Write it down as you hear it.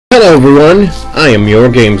Hello everyone, I am your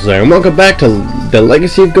Game Slayer, and welcome back to the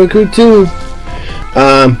Legacy of Goku 2.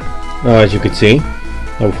 As you can see,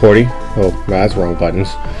 level 40. Oh, that's wrong buttons.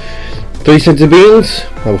 3 sets of beans,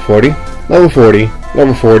 level 40, level 40,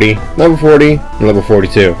 level 40, level 40, and level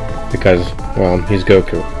 42. Because, well, he's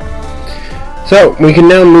Goku. So, we can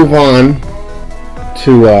now move on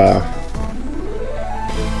to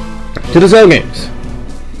the Cell games.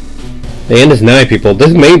 The end is nigh, people.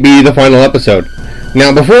 This may be the final episode.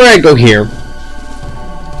 Now, before I go here,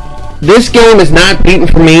 this game is not beaten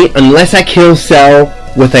for me unless I kill Cell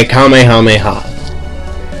with a Kamehameha.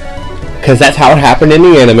 Because that's how it happened in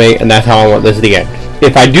the anime, and that's how I want this to end.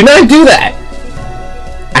 If I do not do that,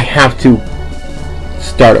 I have to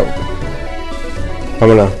start over. I'm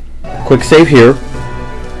gonna quick save here.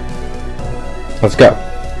 Let's go.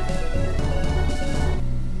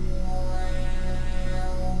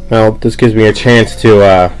 Well, this gives me a chance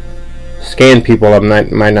to scan people I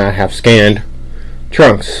might not have scanned.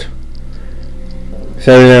 Trunks.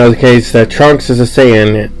 So now the case that Trunks is a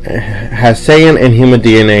Saiyan, has Saiyan and human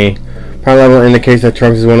DNA. Power level indicates that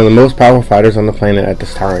Trunks is one of the most powerful fighters on the planet at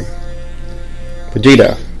this time.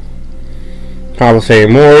 Vegeta. Powerful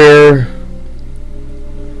Saiyan warrior.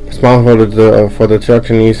 Responsible for the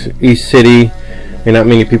destruction of East City, and not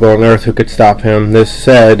many people on Earth who could stop him. Being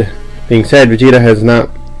said, Vegeta has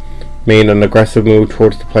not made an aggressive move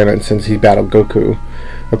towards the planet since he battled Goku.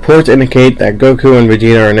 Reports indicate that Goku and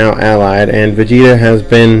Vegeta are now allied, and Vegeta has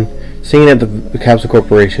been seen at the Capsule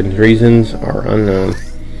Corporation. Reasons are unknown.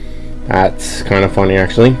 That's kind of funny,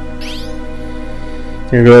 actually.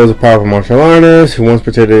 Here goes a powerful martial artist who once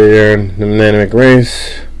participated in the dynamic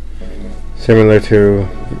race,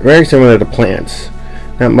 very similar to plants.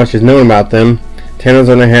 Not much is known about them. Antennas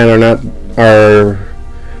on their head are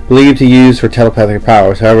believed to use for telepathic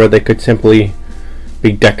powers. However, they could simply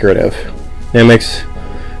be decorative. Namecs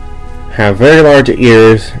have very large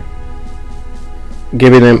ears,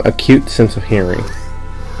 giving them a cute sense of hearing.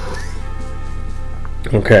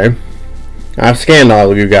 Okay. I've scanned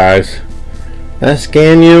all of you guys. Did I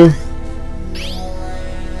scan you?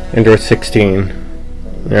 Enter 16.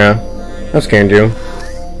 Yeah, I've scanned you.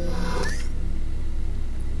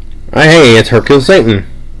 Hey, it's Hercule Satan.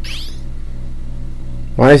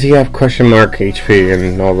 Why does he have question mark HP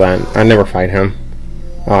and all that? I never fight him.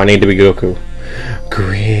 Oh, I need to be Goku.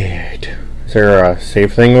 Great. Is there a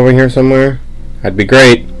save thing over here somewhere? That'd be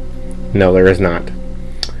great. No, there is not.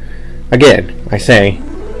 Again, I say,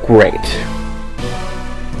 great.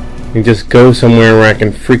 You just go somewhere where I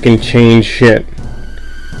can freaking change shit.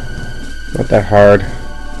 Not that hard.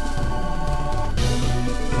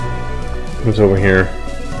 What's over here?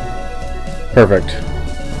 Perfect.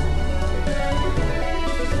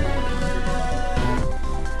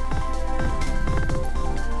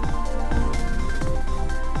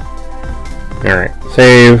 Alright,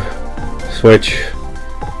 save, switch,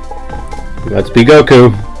 let's be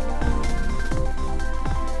Goku.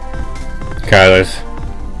 Colors.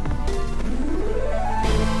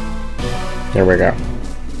 There we go.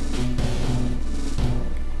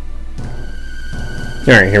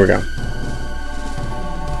 Alright, here we go.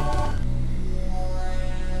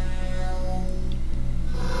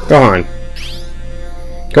 Gohan.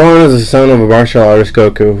 Gohan is the son of a martial artist,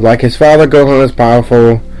 Goku. Like his father, Gohan is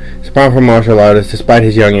powerful martial artist despite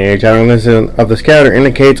his young age. Analysis of the scatter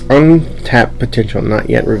indicates untapped potential not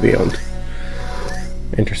yet revealed.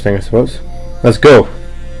 Interesting, I suppose. Let's go.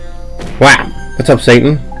 Wow. What's up,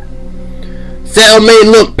 Satan? Cell may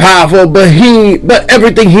look powerful, but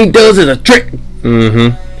everything he does is a trick.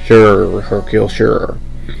 Sure, Hercule, sure.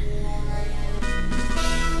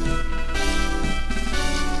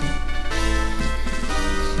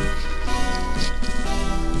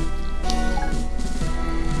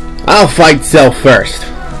 I'll fight Cell first.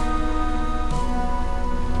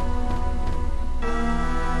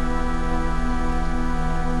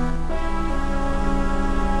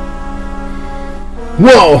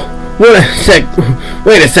 Whoa! Wait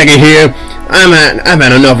a second here. I've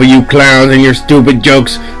had enough of you clowns and your stupid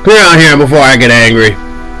jokes. Clear out here before I get angry.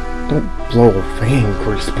 Don't blow a fan,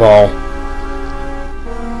 greaseball.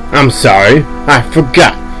 I'm sorry. I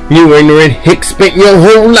forgot. You ignorant hicks spent your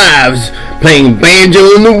whole lives playing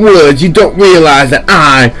banjo in the woods. You don't realize that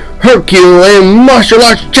I, Hercule, am martial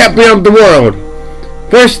arts champion of the world.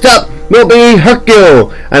 First up will be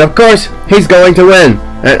Hercule, and of course, he's going to win.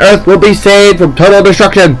 And Earth will be saved from total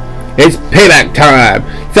destruction. It's payback time.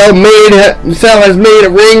 Cell has made a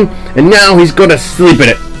ring, and now he's going to sleep in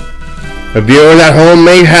it. The viewers at home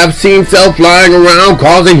may have seen Cell flying around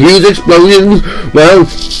causing huge explosions. Well,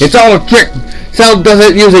 it's all a trick. Cell does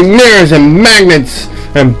it using mirrors and magnets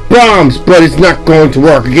and bombs, but it's not going to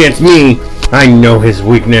work against me. I know his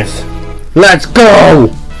weakness. Let's go!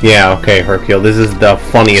 Yeah, okay, Hercule, this is the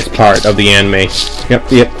funniest part of the anime.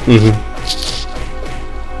 Yep,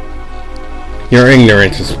 Your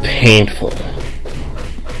ignorance is painful.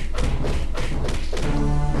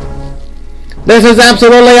 This is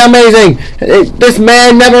absolutely amazing! This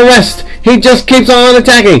man never rests! He just keeps on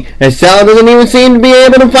attacking! And Cell doesn't even seem to be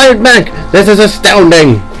able to fight back! This is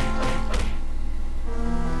astounding!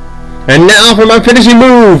 And now for my finishing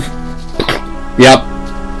move! Yep.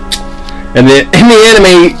 In the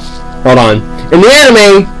anime... Hold on. In the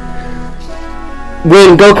anime,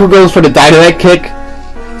 when Goku goes for the dynamite kick,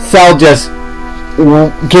 Cell just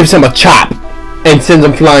gives him a chop and sends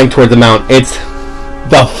him flying towards the mountain. It's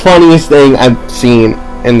the funniest thing I've seen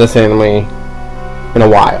in this anime in a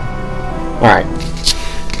while. Alright.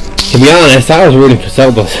 To be honest, I was rooting for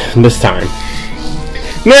Cell this time.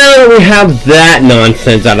 Now that we have that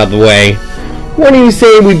nonsense out of the way, what do you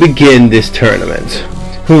say we begin this tournament?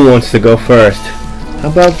 Who wants to go first? How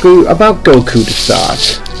about Goku to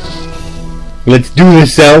start? Let's do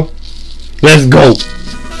this, Cell. Let's go.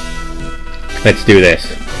 Let's do this.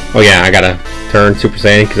 Oh yeah, I gotta turn Super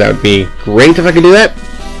Saiyan because that would be great if I could do that.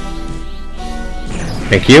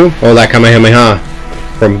 Thank you. Oh, that Kamehameha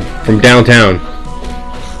from downtown.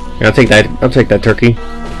 I'll take that. I'll take that turkey.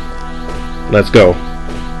 Let's go.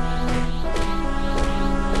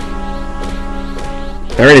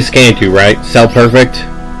 I already scanned you, right? Cell perfect?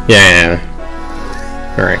 Yeah.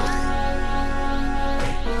 Alright.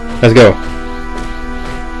 Let's go.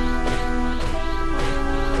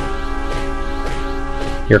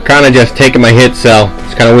 You're kind of just taking my hit, Cell.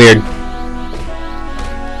 It's kind of weird.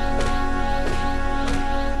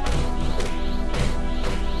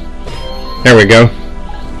 There we go.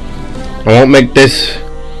 I want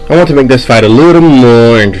to make this fight a little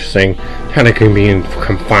more interesting. How they can be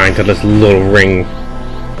confined to this little ring.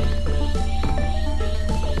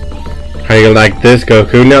 How do you like this,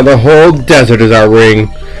 Goku? Now the whole desert is our ring.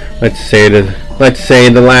 Let's say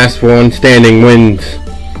the last one standing wins.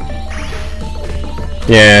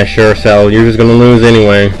 Yeah, sure, Cell. You're just gonna lose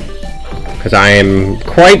anyway. Because I am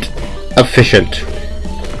quite efficient.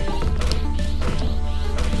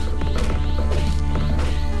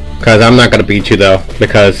 Because I'm not gonna beat you though.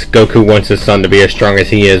 Because Goku wants his son to be as strong as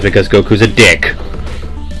he is because Goku's a dick.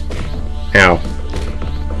 Ow.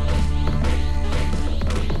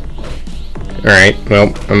 Alright,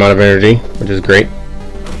 well, I'm out of energy, which is great.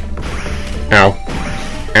 Ow.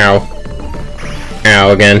 Ow.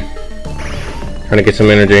 Ow again. Trying to get some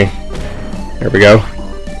energy. There we go.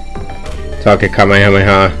 So I'll get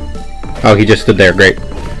Kamehameha. Oh, he just stood there, great.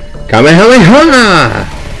 Kamehameha!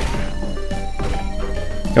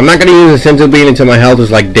 I'm not gonna use a Senzu Bean until my health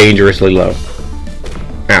is like dangerously low.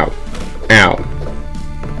 Ow. Ow.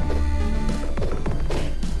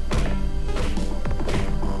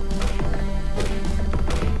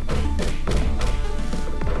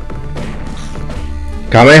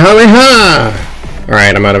 Kamehameha!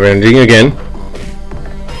 Alright, I'm out of energy again.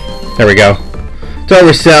 There we go. It's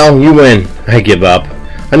over, Cell. You win. I give up.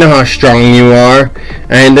 I know how strong you are,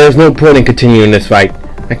 and there's no point in continuing this fight.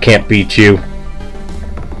 I can't beat you.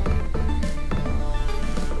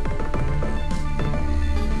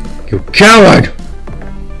 You coward!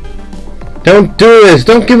 Don't do this!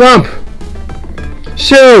 Don't give up!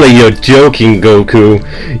 Surely you're joking, Goku.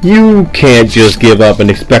 You can't just give up and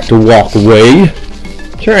expect to walk away.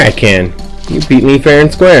 Sure I can. You beat me fair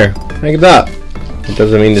and square. I give up. It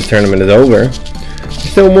doesn't mean this tournament is over. There's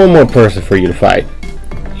still one more person for you to fight.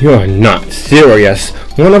 You're not serious.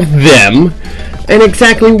 One of them? And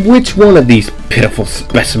exactly which one of these pitiful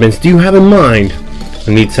specimens do you have in mind?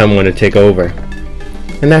 I need someone to take over.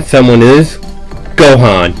 And that someone is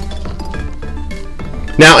Gohan.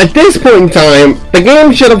 Now, at this point in time, the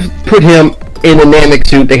game should have put him in the Namek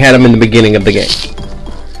suit they had him in the beginning of the game.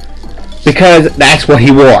 Because that's what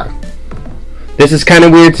he wore. This is kind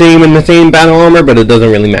of weird seeing him in the same battle armor, but it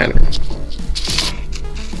doesn't really matter.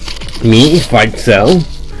 Me fight Cell?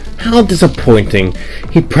 How disappointing.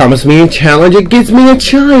 He promised me a challenge, it gives me a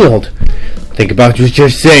child. Think about what you're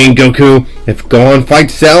saying, Goku. If Gohan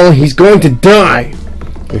fights Cell, he's going to die.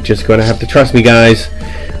 You're just going to have to trust me, guys.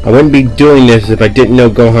 I wouldn't be doing this if I didn't know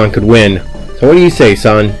Gohan could win. So what do you say,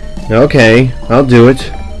 son? Okay, I'll do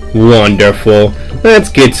it. Wonderful. Let's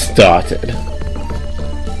get started.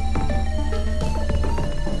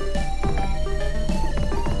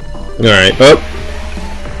 Alright, oh.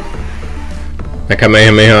 I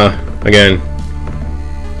Kamehameha again.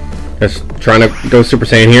 Just trying to go Super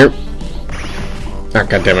Saiyan here. Ah,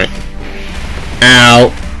 goddammit.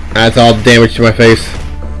 Ow. That's all damage to my face.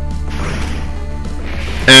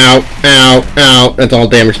 Ow, ow, ow. That's all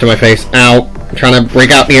damage to my face. Ow. I'm trying to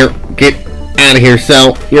break out here. Get out of here,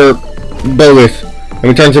 Cell. You're bogus. Let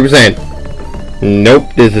me turn Super Saiyan.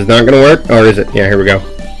 Nope, this is not gonna work. Or is it? Yeah, here we go.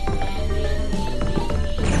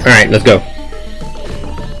 Alright, let's go.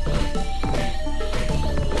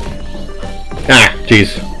 Ah,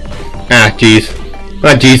 jeez. Ah, jeez.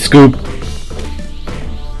 Ah, jeez, Scoop.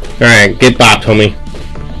 Alright, get bopped, homie.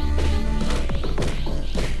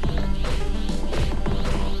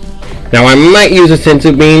 Now, I might use a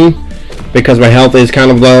Sensu Beam because my health is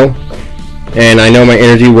kind of low. And I know my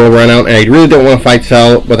energy will run out. And I really don't want to fight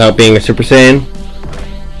Cell without being a Super Saiyan.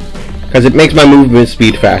 Because it makes my movement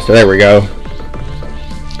speed faster. There we go.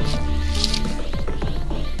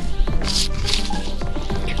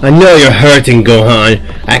 I know you're hurting, Gohan.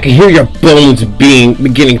 I can hear your bones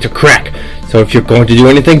beginning to crack. So if you're going to do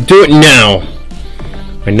anything, do it now.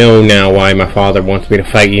 I know now why my father wants me to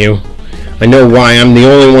fight you. I know why I'm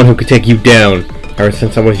the only one who could take you down. Ever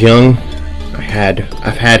since I was young, I've had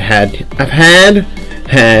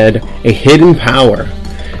a hidden power.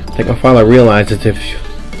 I think my father realizes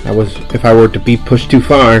if I were to be pushed too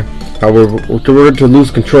far, if I were to lose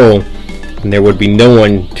control, and there would be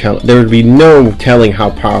no telling how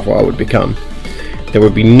powerful I would become. There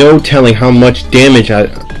would be no telling how much damage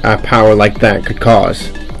a power like that could cause.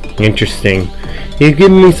 Interesting. You've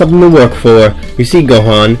given me something to work for. You see,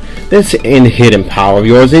 Gohan, this hidden power of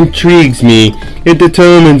yours intrigues me. It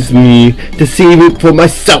determines me to see it for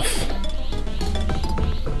myself.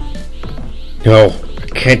 No, I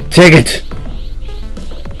can't take it.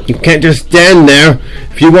 You can't just stand there.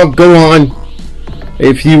 If you want, Gohan.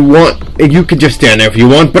 If you could just stand there if you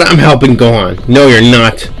want, but I'm helping Gohan. No, you're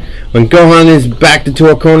not. When Gohan is backed into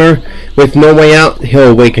a corner with no way out,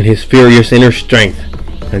 he'll awaken his furious inner strength.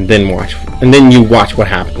 And then you watch what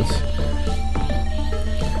happens.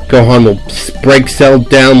 Gohan will break Cell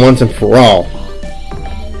down once and for all.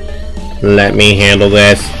 Let me handle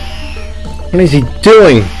this. What is he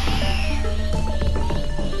doing?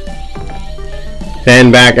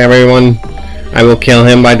 Stand back, everyone. I will kill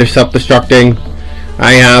him by self-destructing.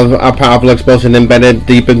 I have a powerful explosion embedded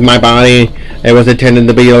deep in my body. It was intended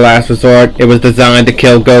to be the last resort. It was designed to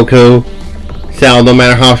kill Goku. Cell, no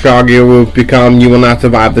matter how strong you will become, you will not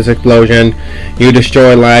survive this explosion. You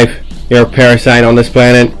destroy life. You're a parasite on this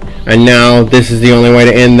planet. And now, this is the only way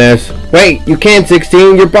to end this. Wait, you can't,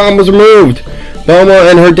 16. Your bomb was removed. Bulma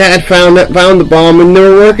and her dad found the bomb and they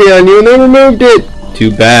were working on you and they removed it. Too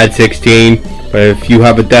bad, 16. But if you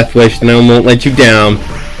have a death wish, then I won't let you down.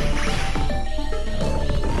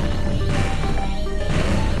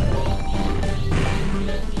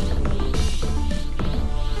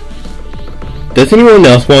 Does anyone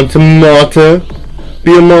else want to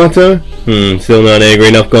be a martyr? Still not angry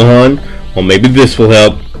enough, Gohan? Well, maybe this will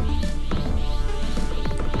help.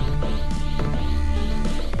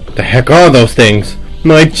 The heck are those things?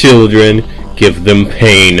 My children, give them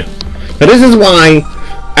pain. Now this is why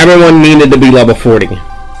everyone needed to be level 40.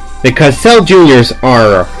 Because Cell Juniors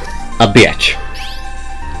are a bitch.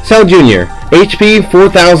 Cell Junior, HP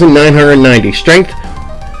 4,990, Strength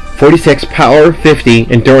 46, Power 50,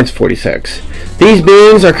 Endurance 46. These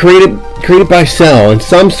beings are created by Cell and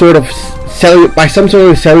some sort of cellular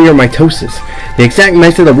mitosis. The exact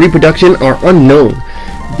method of reproduction are unknown.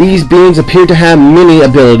 These beings appear to have many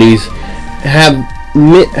abilities.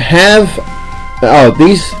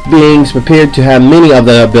 These beings appear to have many of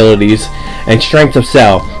the abilities and strengths of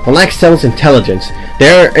Cell. Unlike Cell's intelligence,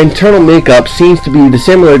 their internal makeup seems to be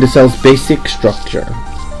dissimilar to Cell's basic structure.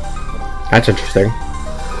 That's interesting.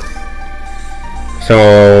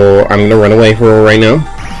 So I'm gonna run away for right now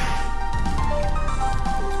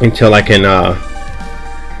until I can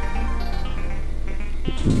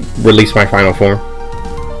release my final form.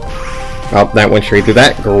 Oh, that went straight through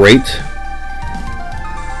that. Great.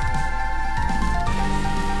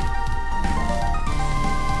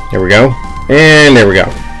 There we go. And there we go.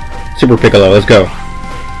 Super Piccolo, let's go.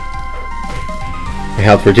 My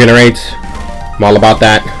health regenerates. I'm all about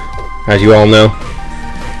that, as you all know.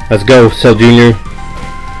 Let's go, Cell Jr.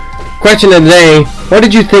 Question of the day, what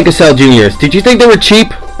did you think of Cell Juniors? Did you think they were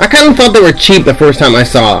cheap? I kind of thought they were cheap the first time I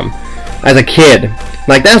saw them. As a kid.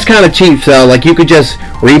 Like, that's kind of cheap, so, like, you could just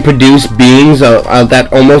reproduce beings that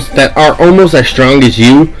are almost as strong as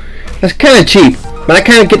you. That's kind of cheap. But I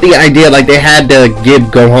kind of get the idea, like, they had to give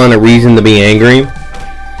Gohan a reason to be angry.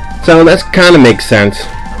 So, that kind of makes sense.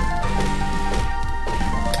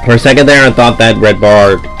 For a second there, I thought that red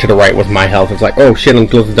bar to the right was my health. It's like, oh shit, I'm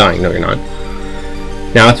close to dying. No, you're not.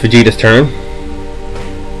 Now it's Vegeta's turn.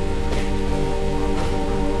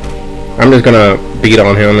 I'm just gonna beat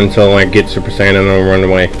on him until I get Super Saiyan and then run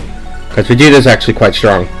away. Because Vegeta's actually quite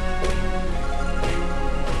strong.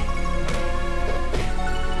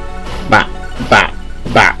 Bop, bop,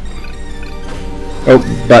 bop.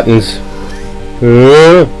 Oh, buttons.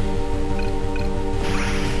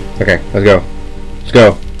 Okay, let's go. Let's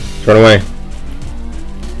go. Let's run away.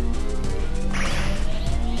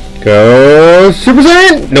 Go Super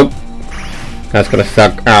Saiyan! Nope. That's gonna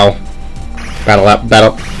suck. Ow. Battle out.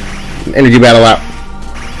 Battle. Energy battle out.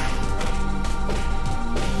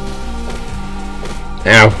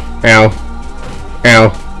 Ow. Ow.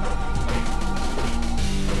 Ow.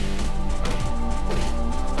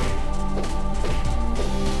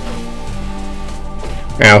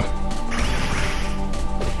 Ow.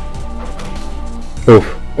 Oof.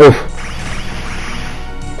 Oof.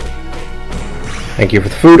 Thank you for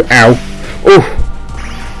the food. Ow. Oof.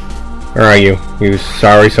 Where are you? You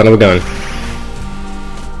sorry son of a gun.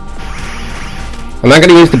 I'm not going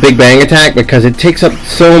to use the Big Bang attack because it takes up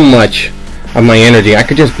so much of my energy. I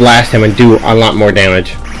could just blast him and do a lot more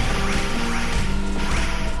damage.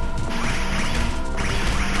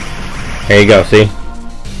 There you go, see?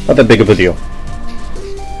 Not that big of a deal.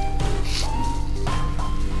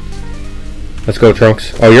 Let's go,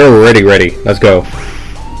 Trunks. Oh, you're already ready. Let's go.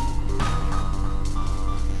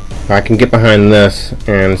 I can get behind this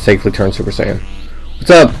and safely turn Super Saiyan.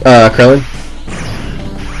 What's up, Krillin?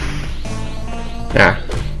 Ah.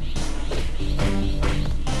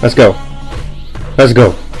 Let's go. Let's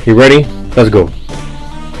go. You ready? Let's go.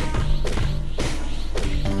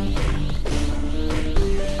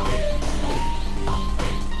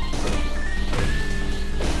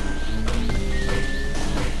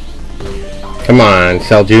 Come on,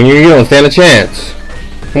 Cell Jr., you don't stand a chance.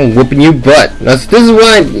 I'm whooping you butt. This is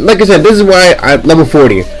why, like I said, this is why I'm level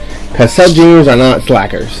 40. Because Cell Juniors are not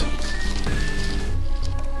slackers.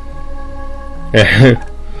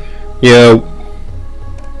 Yo.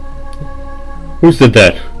 Who said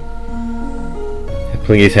that?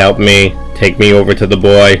 Please help me. Take me over to the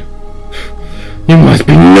boy. You must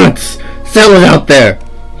be nuts. Cell is out there.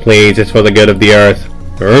 Please, it's for the good of the earth.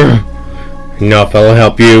 Enough, I'll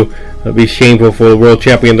help you. It'll be shameful for the world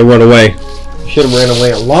champion to run away. Should have ran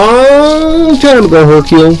away a long time ago,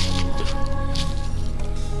 Hercule.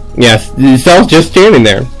 Yes, Cell's just standing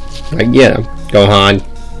there. I get him. Gohan,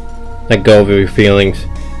 let go of your feelings.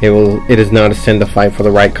 It is not a sin to fight for the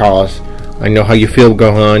right cause. I know how you feel,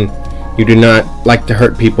 Gohan. You do not like to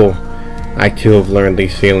hurt people. I too have learned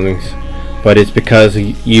these feelings. But it's because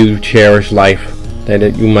you cherish life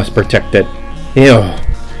that you must protect it. Ew.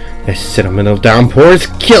 This sentimental downpour is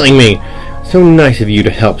killing me. So nice of you to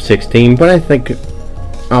help 16, but I think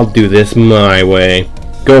I'll do this my way.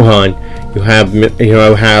 Gohan, you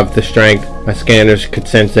have the strength. My scanners could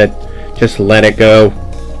sense it. Just let it go.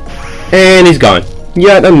 And he's gone.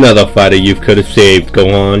 Yet another fighter you could have saved,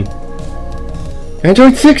 Gohan.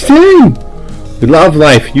 Android 16! You love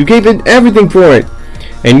life. You gave it everything for it.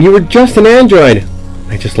 And you were just an android.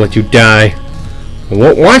 I just let you die. I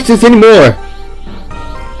won't watch this anymore.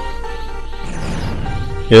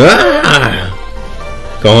 Ah!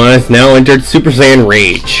 Gohan has now entered Super Saiyan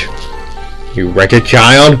Rage. You wretched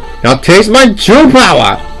child! Now taste my true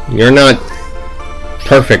power! You're not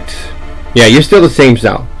perfect. Yeah, you're still the same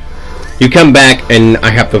Cell. You come back and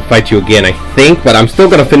I have to fight you again, I think, but I'm still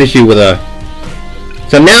gonna finish you with a...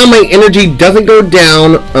 So now my energy doesn't go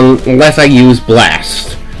down unless I use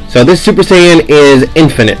Blast. So this Super Saiyan is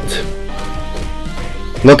infinite.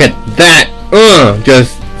 Look at that!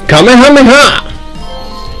 Just Kamehameha!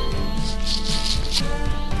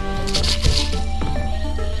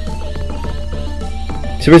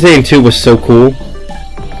 Super Saiyan 2 was so cool.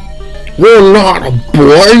 You're not a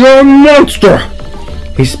boy, you're a monster!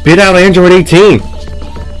 He spit out Android 18.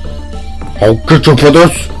 I'll get you for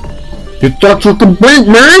this. You thought you could beat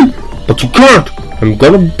me? But you can't. I'm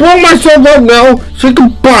gonna blow myself up now. Say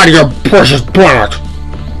goodbye to your precious planet.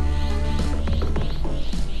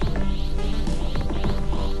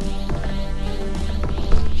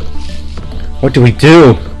 What do we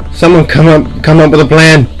do? Someone come up with a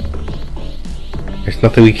plan. There's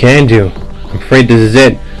nothing we can do. I'm afraid this is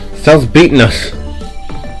it. Cell's beating us.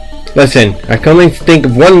 Listen, I can only think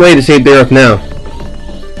of one way to save the Earth now.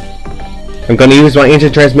 I'm gonna use my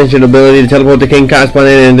ancient transmission ability to teleport to King Kai's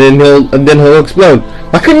planet and then he'll explode.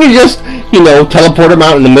 Why couldn't you just, you know, teleport him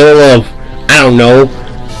out in the middle of, I don't know,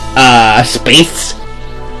 space?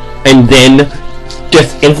 And then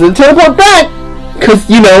just instantly teleport back? Cause,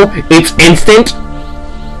 you know, it's instant.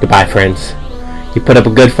 Goodbye, friends. You put up a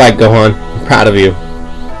good fight, Gohan. I'm proud of you.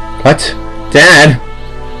 What? Dad?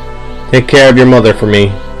 Take care of your mother for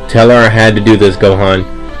me. Tell her I had to do this, Gohan.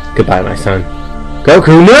 Goodbye, my son.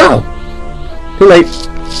 Goku, no! Too late.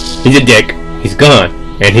 He's a dick. He's gone.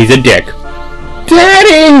 And he's a dick.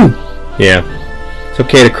 Daddy! Yeah. It's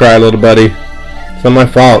okay to cry, little buddy. It's not my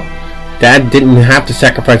fault. Dad didn't have to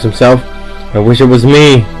sacrifice himself. I wish it was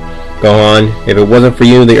me. Gohan, if it wasn't for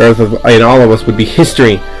you, the Earth and all of us would be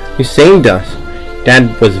history. You saved us.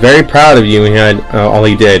 Dad was very proud of you and had all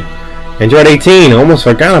he did. Android 18, almost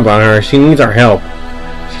forgot about her. She needs our help.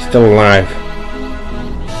 She's still alive.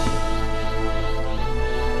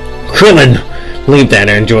 Krillin! Leave that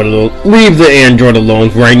android alone. Leave the android alone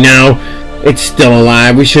right now. It's still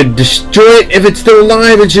alive. We should destroy it. If it's still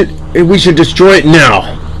alive, we should destroy it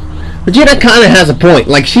now. Vegeta kinda has a point.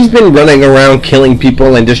 Like, she's been running around killing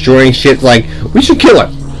people and destroying shit. Like, we should kill her.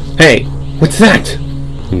 Hey, what's that?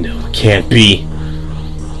 No, it can't be.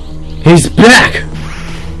 He's back!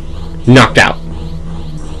 Knocked out.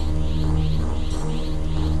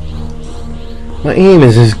 My aim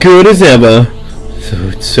is as good as ever. So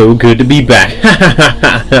it's so good to be back.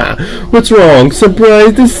 What's wrong?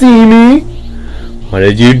 Surprised to see me? What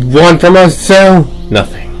did you want from us, Cell?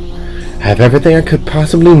 Nothing. I have everything I could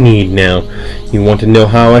possibly need now. You want to know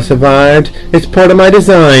how I survived? It's part of my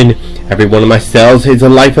design. Every one of my cells has a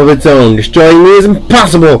life of its own. Destroying me is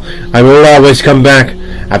impossible. I will always come back.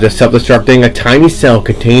 After self-destructing, a tiny cell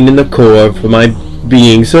contained in the core of my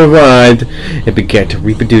being survived. It began to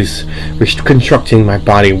reproduce, reconstructing my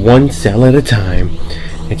body one cell at a time.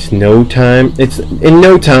 It's in no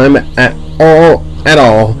time at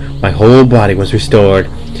all, my whole body was restored.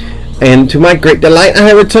 And to my great delight, I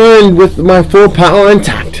have returned with my full power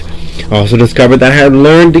intact. I also discovered that I had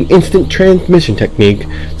learned the instant transmission technique.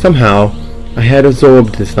 Somehow, I had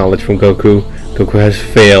absorbed this knowledge from Goku. Goku has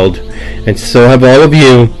failed, and so have all of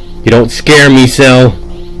you. You don't scare me, Cell.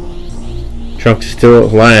 Trunks is still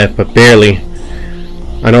alive, but barely.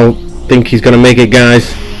 I don't think he's gonna make it,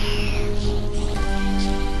 guys.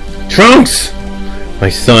 Trunks! My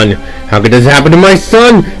son. How could this happen to my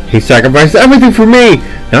son? He sacrificed everything for me,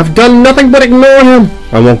 and I've done nothing but ignore him.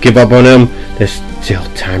 I won't give up on him. There's still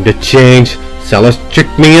time to change. Cell has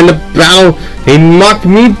tricked me into battle. He mocked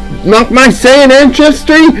my Saiyan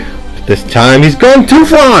ancestry. But this time he's gone too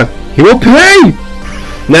far. He will pay.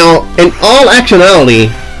 Now, in all actuality,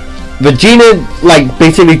 Vegeta, like,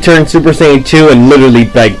 basically turned Super Saiyan 2 and literally,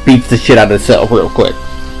 like, beats the shit out of Cell real quick.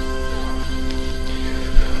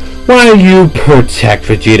 Why you protect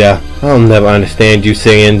Vegeta? I'll never understand you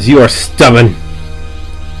Saiyans. You are stubborn.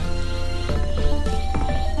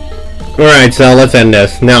 Alright, so let's end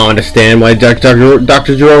this. Now I understand why Dr.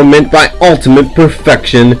 Gero meant by ultimate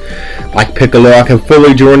perfection. Like Piccolo, I can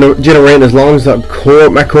fully generate as long as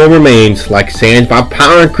my core remains. Like Saiyan, my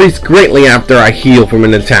power increased greatly after I heal from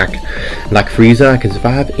an attack. Like Frieza, I can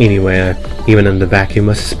survive anywhere, even in the vacuum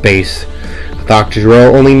of space. Dr.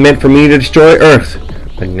 Gero only meant for me to destroy Earth.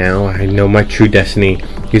 But now I know my true destiny.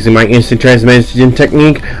 Using my instant transmission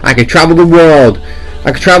technique, I can travel the world.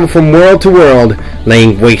 I can travel from world to world,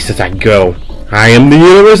 laying waste as I go. I am the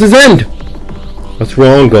universe's end! What's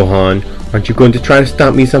wrong, Gohan? Aren't you going to try to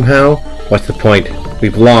stop me somehow? What's the point?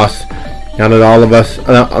 We've lost. Now all of us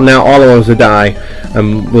will die,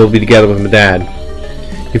 and we'll be together with my dad.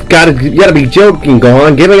 You gotta be joking,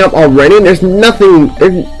 Gohan. Giving up already? That's nothing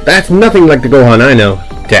like the Gohan I know.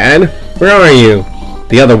 Dad? Where are you?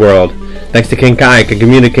 The other world. Thanks to King Kai, I can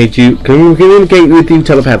communicate with you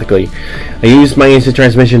telepathically. I used my instant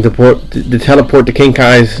transmission to teleport to King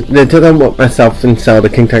Kai's, to teleport myself and Cell to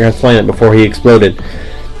King Kai's planet before he exploded.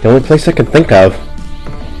 The only place I can think of.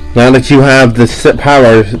 Now that you have the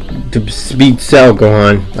power to beat Cell,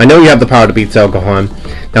 Gohan. I know you have the power to beat Cell, Gohan.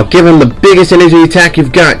 Now give him the biggest energy attack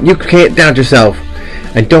you've got. You can't doubt yourself.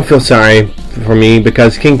 And don't feel sorry for me,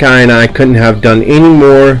 because King Kai and I couldn't have done any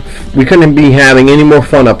more. We couldn't be having any more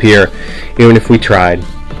fun up here, even if we tried.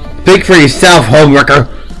 Speak for yourself, homewrecker.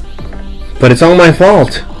 But it's all my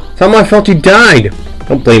fault. It's all my fault you died.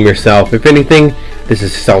 Don't blame yourself. If anything, this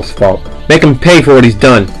is Cell's fault. Make him pay for what he's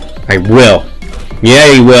done. I will.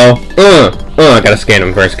 Yeah, he will. I gotta scan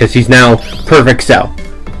him first, because he's now perfect Cell.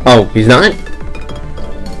 Oh, he's not?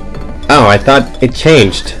 Oh, I thought it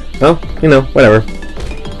changed. Well, you know, whatever.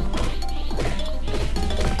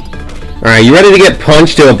 Alright, you ready to get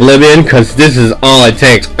punched to oblivion? Because this is all it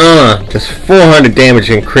takes. Just 400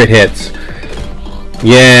 damage and crit hits.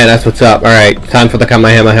 Yeah, that's what's up. Alright, time for the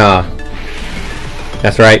Kamehameha.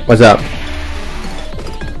 That's right, what's up?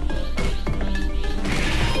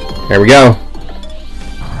 There we go.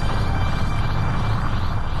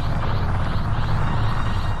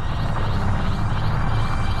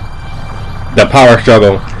 The power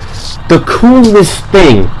struggle. The coolest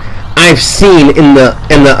thing I've seen in the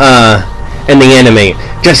anime.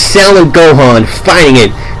 Just Cell and Gohan fighting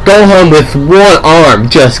it. Gohan with one arm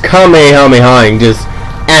just Kamehameha just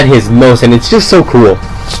at his most, and it's just so cool.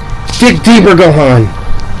 Dig deeper, Gohan.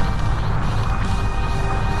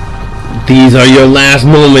 These are your last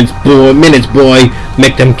minutes, boy.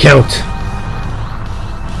 Make them count.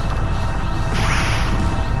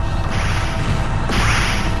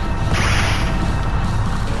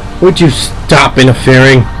 Would you stop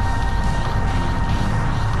interfering?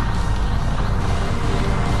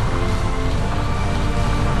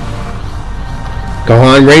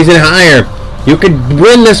 Gohan, raise it higher. You could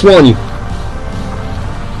win this one. You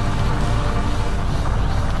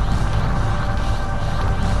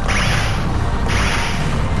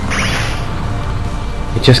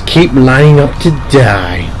just keep lining up to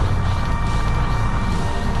die.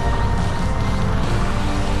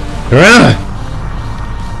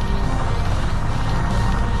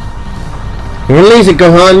 Release it,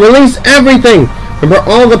 Gohan. Release everything. Remember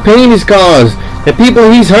all the pain he's caused, the people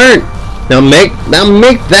he's hurt. Now make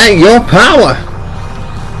that your power.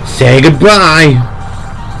 Say goodbye.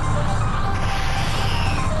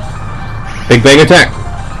 Big Bang attack.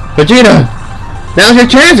 Vegeta, now's your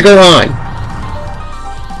chance, Gohan.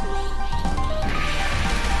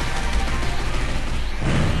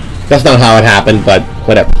 That's not how it happened, but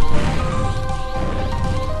whatever.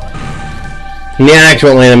 In the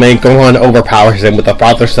actual anime, Gohan overpowers him with the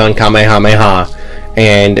father-son Kamehameha,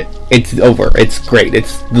 and it's over. It's great.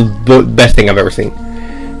 It's the best thing I've ever seen.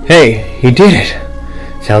 Hey, he did it.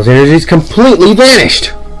 Cell's energy's completely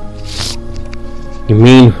vanished. You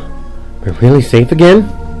mean we're really safe again?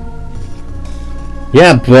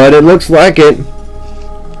 Yeah, but it looks like it.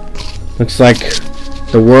 Looks like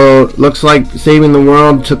saving the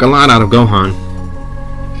world took a lot out of Gohan.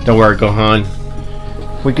 Don't worry, Gohan.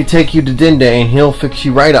 We could take you to Dende and he'll fix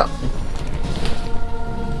you right up.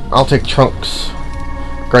 I'll take Trunks.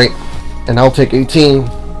 Great. And I'll take 18.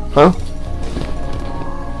 Huh?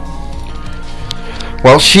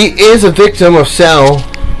 Well, she is a victim of Cell,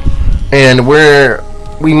 and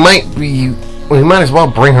we might as well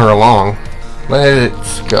bring her along.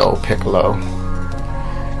 Let's go, Piccolo.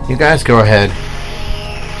 You guys go ahead.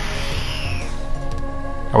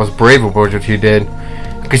 That was brave of what you did.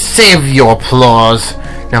 You could save your applause.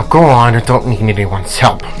 Now go on, I don't need anyone's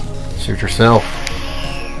help. Suit yourself.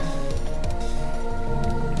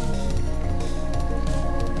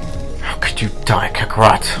 How could you die,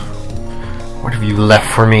 Kakarot? What have you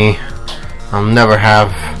left for me? I'll never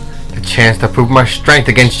have the chance to prove my strength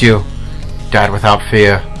against you. You died without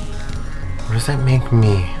fear. What does that make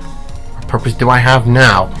me? What purpose do I have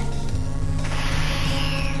now?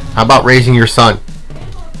 How about raising your son?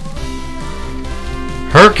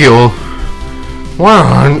 Hercule?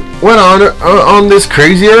 What on this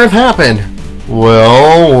crazy earth happened?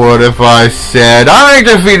 Well, what if I said I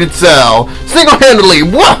defeated Cell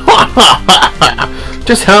single-handedly?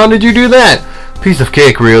 Just how did you do that? Piece of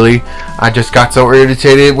cake, really. I just got so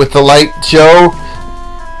irritated with the light show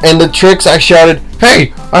and the tricks, I shouted,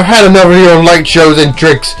 "Hey, I've had enough of your light shows and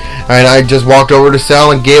tricks!" And I just walked over to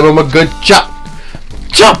Cell and gave him a good chop.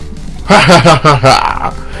 Chop!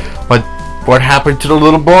 But what happened to the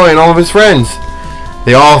little boy and all of his friends?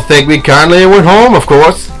 They all thanked me kindly and went home, of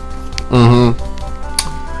course.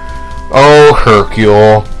 Oh,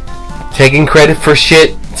 Hercule. Taking credit for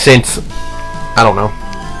shit since... I don't know.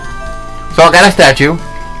 So I got a statue.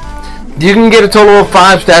 You can get a total of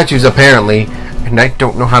 5 statues, apparently. And I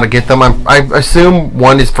don't know how to get them. I assume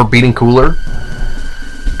one is for beating Cooler.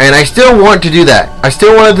 And I still want to do that. I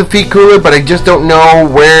still want to defeat Cooler, but I just don't know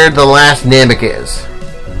where the last Namek is.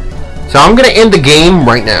 So I'm going to end the game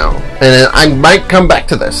right now. And I might come back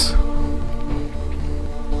to this.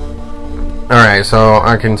 Alright, so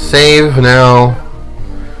I can save now.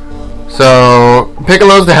 So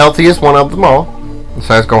Piccolo's the healthiest one of them all.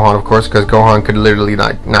 Besides Gohan, of course, because Gohan could literally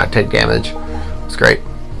not take damage. It's great.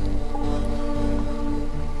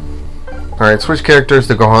 Alright, switch characters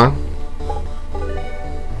to Gohan.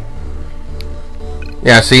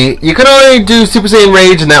 Yeah, see, you can only do Super Saiyan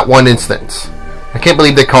Rage in that one instance. I can't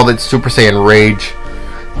believe they called it Super Saiyan Rage.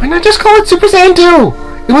 Why not just call it Super Saiyan 2?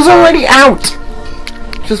 It was already out.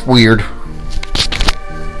 Just weird.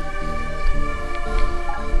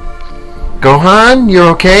 Gohan, you're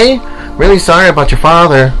okay? Really sorry about your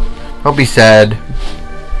father. Don't be sad.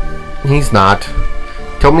 He's not.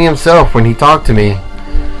 He told me himself when he talked to me.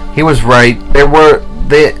 He was right. They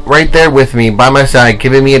right there with me, by my side,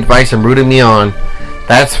 giving me advice and rooting me on.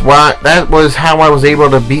 That was how I was able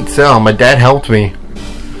to beat Cell. My dad helped me.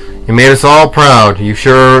 You made us all proud. You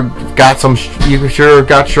sure got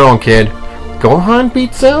strong, kid. Gohan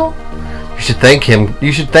beat Cell? You should thank him.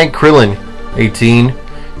 You should thank Krillin, 18.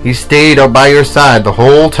 He stayed up by your side the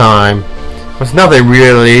whole time. It was nothing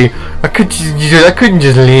really. I couldn't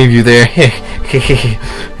just leave you there.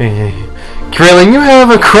 Krillin, you have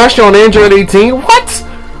a crush on Android 18? What?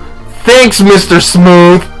 Thanks, Mr.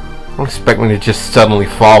 Smooth. Don't expect me to just suddenly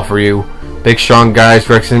fall for you. Big strong guys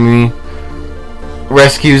rescues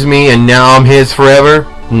me, and now I'm his forever?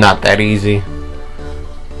 Not that easy.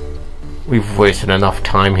 We've wasted enough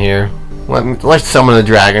time here. Let's summon the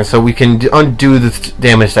dragon so we can undo the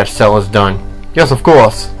damage that Cell has done. Yes, of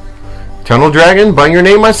course. Eternal Dragon, by your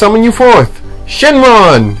name I summon you forth.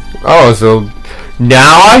 Shenron! Oh, so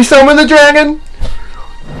now I summon the dragon?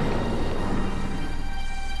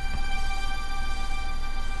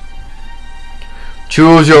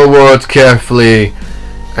 Choose your words carefully.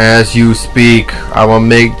 As you speak, I will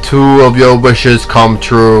make 2 of your wishes come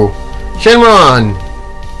true. Shenron!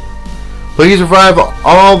 Please revive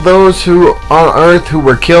all those who on Earth who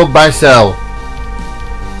were killed by Cell.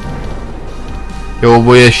 Your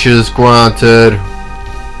wish is granted.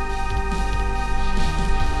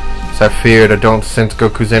 As I feared, I don't sense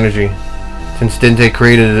Goku's energy. Since Dente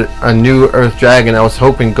created a new Earth Dragon, I was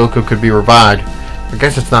hoping Goku could be revived. I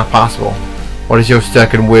guess it's not possible. What is your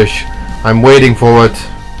second wish? I'm waiting for it.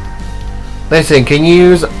 Listen,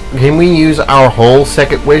 can we use our whole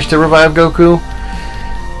second wish to revive Goku?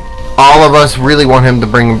 All of us really want him to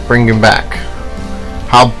bring him back.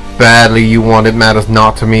 How badly you want it matters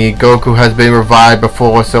not to me. Goku has been revived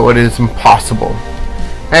before, so it is impossible.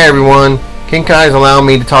 Hey everyone, King Kai has allowed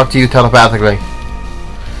me to talk to you telepathically.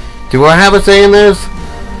 Do I have a say in this?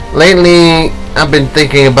 Lately, I've been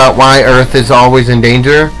thinking about why Earth is always in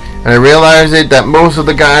danger, and I realized that most of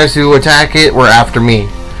the guys who attack it were after me.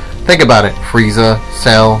 Think about it, Frieza,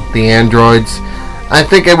 Cell, the androids. I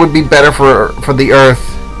think it would be better for the Earth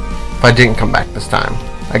if I didn't come back this time.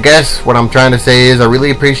 I guess what I'm trying to say is I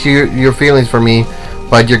really appreciate your feelings for me,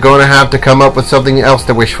 but you're going to have to come up with something else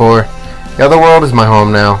to wish for. The other world is my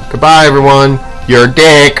home now. Goodbye, everyone. You're a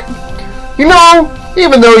dick. You know,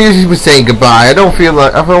 even though he was saying goodbye, I don't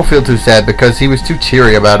feel too sad because he was too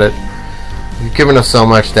cheery about it. You've given us so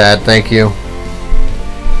much, Dad. Thank you.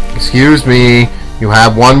 Excuse me. You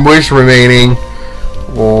have 1 wish remaining.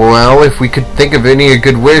 Well, if we could think of any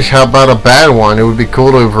good wish, how about a bad one? It would be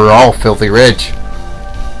cool if we're all filthy rich.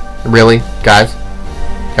 Really? Guys?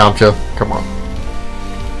 Yamcha, come on.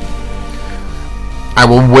 I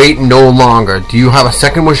will wait no longer. Do you have a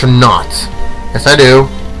second wish or not? Yes, I do.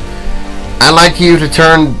 I'd like you to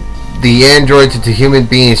turn the androids into human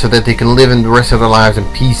beings so that they can live in the rest of their lives in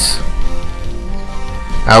peace.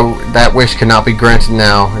 That wish cannot be granted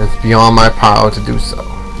now. It's beyond my power to do so.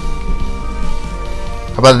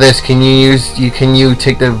 How about this? Can you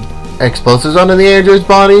take the explosives onto the android's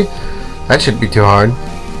body? That shouldn't be too hard.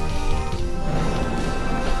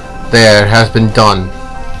 There, it has been done.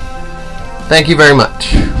 Thank you very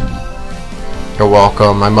much. You're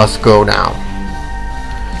welcome. I must go now.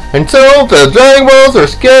 Until the Dragon Balls are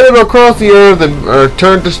scattered across the earth and are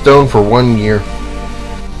turned to stone for 1 year.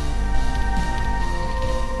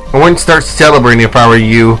 I wouldn't start celebrating if I were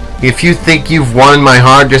you. If you think you've won my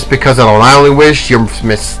heart just because of a loudly wish, you're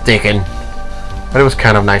mistaken. But it was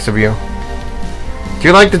kind of nice of you. Do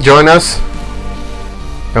you like to join us?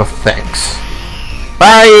 No thanks.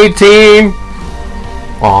 Bye, 18!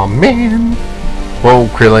 Aw, man. Whoa,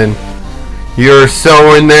 Krillin. You're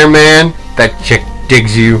so in there, man. That chick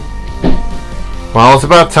digs you. Well, it's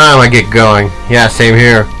about time I get going. Yeah, same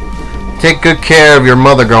here. Take good care of your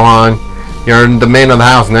mother, Gohan. You're the man of the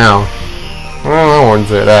house now. Well, I wouldn't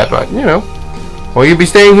say that, but, you know. Will you be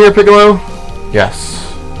staying here, Piccolo?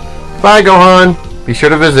 Yes. Bye, Gohan. Be sure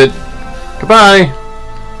to visit. Goodbye.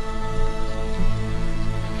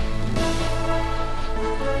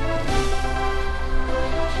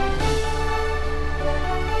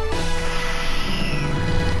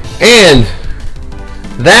 And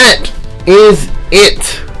that is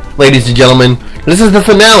it, ladies and gentlemen. This is the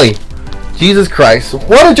finale. Jesus Christ.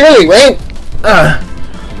 What a journey, right?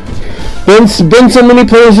 Been so many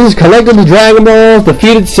places, collected the Dragon Balls,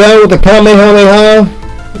 defeated Cell with the Kamehameha,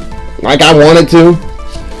 like I wanted to.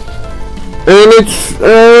 And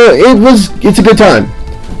it's a good time.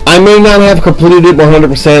 I may not have completed it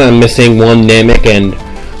 100%. I'm missing 1 Namek and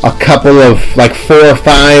a couple of, like, 4 or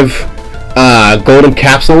 5 golden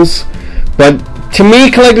capsules. But to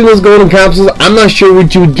me, collecting those golden capsules, I'm not sure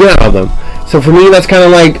what you would get out of them. So for me, that's kind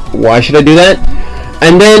of like, why should I do that?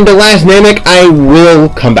 And then the last Namek, I will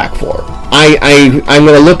come back for. I'm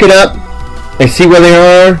gonna look it up and see where they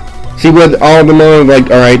are, see what all of them are. Like,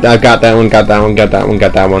 all right, I got that one, got that one, got that one,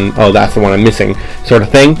 got that one. Oh, that's the one I'm missing, sort of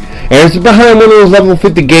thing. And it's behind one of those level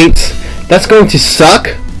 50 gates. That's going to suck,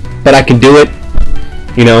 but I can do it.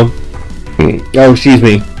 You know? Oh, excuse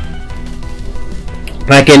me.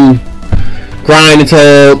 I can grind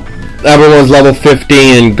until everyone's level 50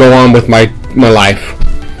 and go on with my life.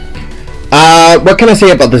 What can I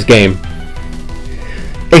say about this game?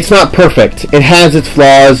 It's not perfect. It has its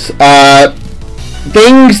flaws.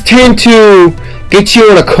 Things tend to get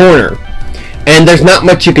you in a corner, and there's not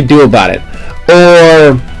much you could do about it.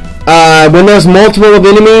 Or when there's multiple of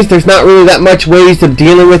enemies, there's not really that much ways of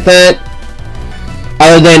dealing with that,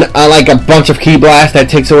 other than like a bunch of key blasts that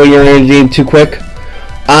takes away your energy too quick.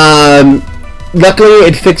 Luckily,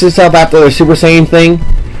 it fixed itself after the Super Saiyan thing.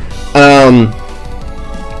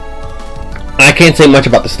 I can't say much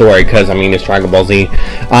about the story because, I mean, it's Dragon Ball Z.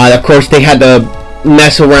 Of course, they had to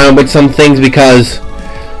mess around with some things because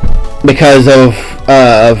of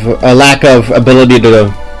a lack of ability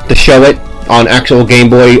to show it on actual Game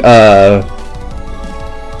Boy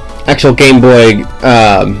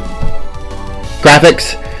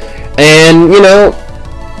graphics, and you know,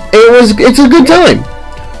 it's a good time.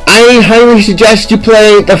 I highly suggest you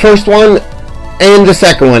play the first one and the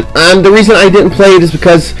second one. The reason I didn't play it is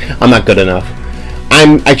because I'm not good enough.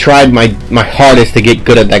 I tried my hardest to get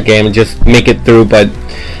good at that game and just make it through, but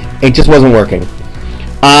it just wasn't working.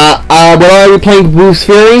 Are you playing Bruce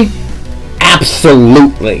Fury?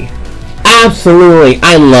 Absolutely. Absolutely.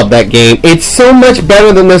 I love that game. It's so much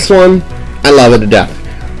better than this one. I love it to death.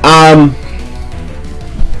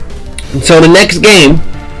 So the next game,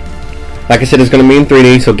 like I said, is going to be in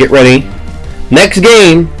 3D, so get ready. Next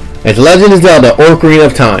game is Legend of Zelda Ocarina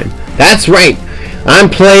of Time. That's right. I'm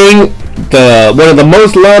playing one of the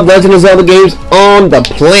most loved Legend of Zelda games on the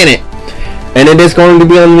planet. And it is going to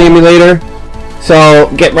be on the emulator. So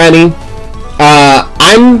get ready.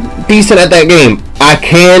 I'm decent at that game. I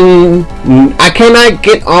cannot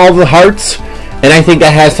get all the hearts, and I think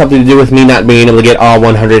that has something to do with me not being able to get all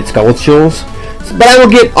 100 Skull Jewels. But I will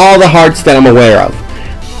get all the hearts that I'm aware of.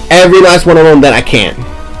 Every last one of them that I can.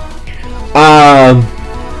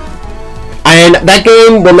 And that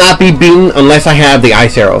game will not be beaten unless I have the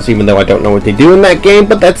ice arrows, even though I don't know what they do in that game,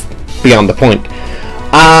 but that's beyond the point.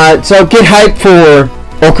 So get hyped for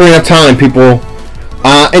Ocarina of Time, people.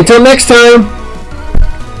 Until next time,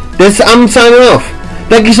 I'm signing off.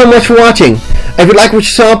 Thank you so much for watching. If you like what you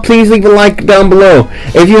saw, please leave a like down below.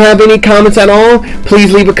 If you have any comments at all,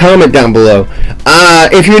 please leave a comment down below.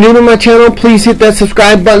 If you're new to my channel, please hit that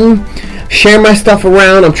subscribe button. Share my stuff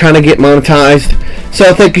around. I'm trying to get monetized.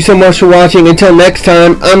 So thank you so much for watching. Until next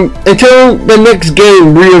time, until the next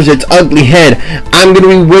game rears its ugly head, I'm gonna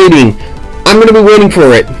be waiting. I'm gonna be waiting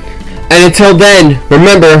for it. And until then,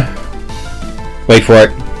 remember, wait for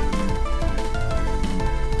it.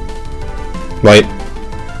 Wait.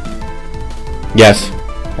 Yes,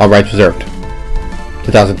 all rights reserved.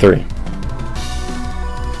 2003.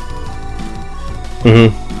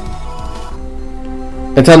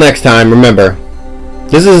 Until next time, remember,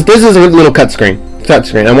 this is a little cut screen.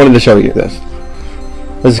 I wanted to show you this.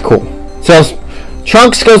 This is cool. So,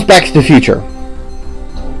 Trunks goes back to the future.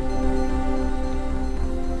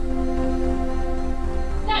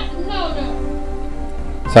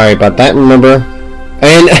 Sorry about that. Remember,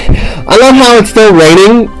 and I love how it's still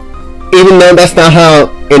raining, even though that's not how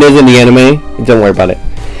it is in the anime. Don't worry about it.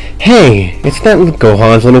 Hey, it's not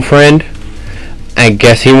Gohan's little friend. I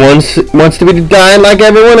guess he wants to be die like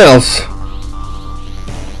everyone else.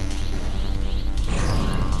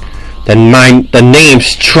 The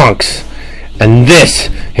name's Trunks, and this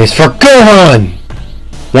is for Gohan.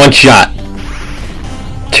 One shot.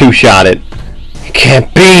 Two shot it. It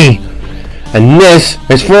can't be. And this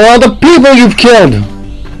is for all the people you've killed.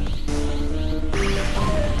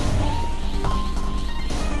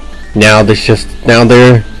 Now there's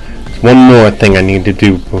one more thing I need to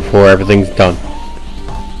do before everything's done.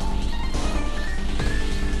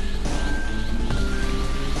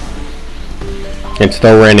 It's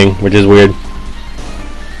still raining, which is weird.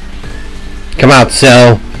 Come out,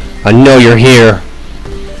 Cell. I know you're here.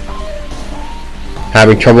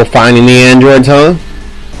 Having trouble finding the androids, huh?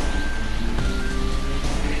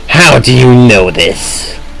 How do you know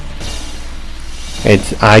this?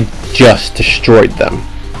 I just destroyed them.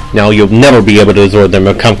 Now you'll never be able to absorb them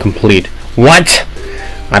and become complete. What?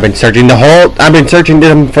 I've been searching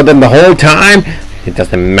for them the whole time. It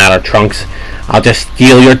doesn't matter, Trunks. I'll just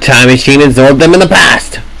steal your time machine and absorb them in the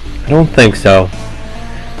past. I don't think so.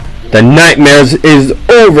 The nightmares is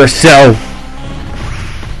over, Cell.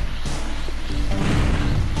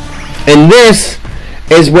 And this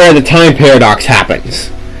is where the time paradox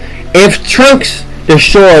happens. If Trunks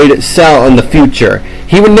destroyed Cell in the future,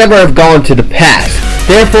 he would never have gone to the past.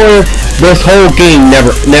 Therefore, this whole game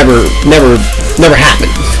never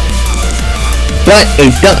happens. but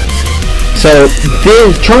it does. So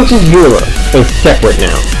Trunks' universe is separate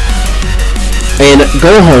now, and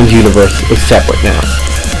Gohan's universe is separate now,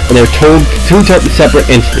 and they're told two separate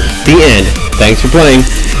entities. The end. Thanks for playing.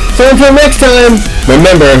 So until next time,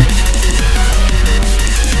 remember,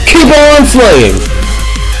 keep on slaying!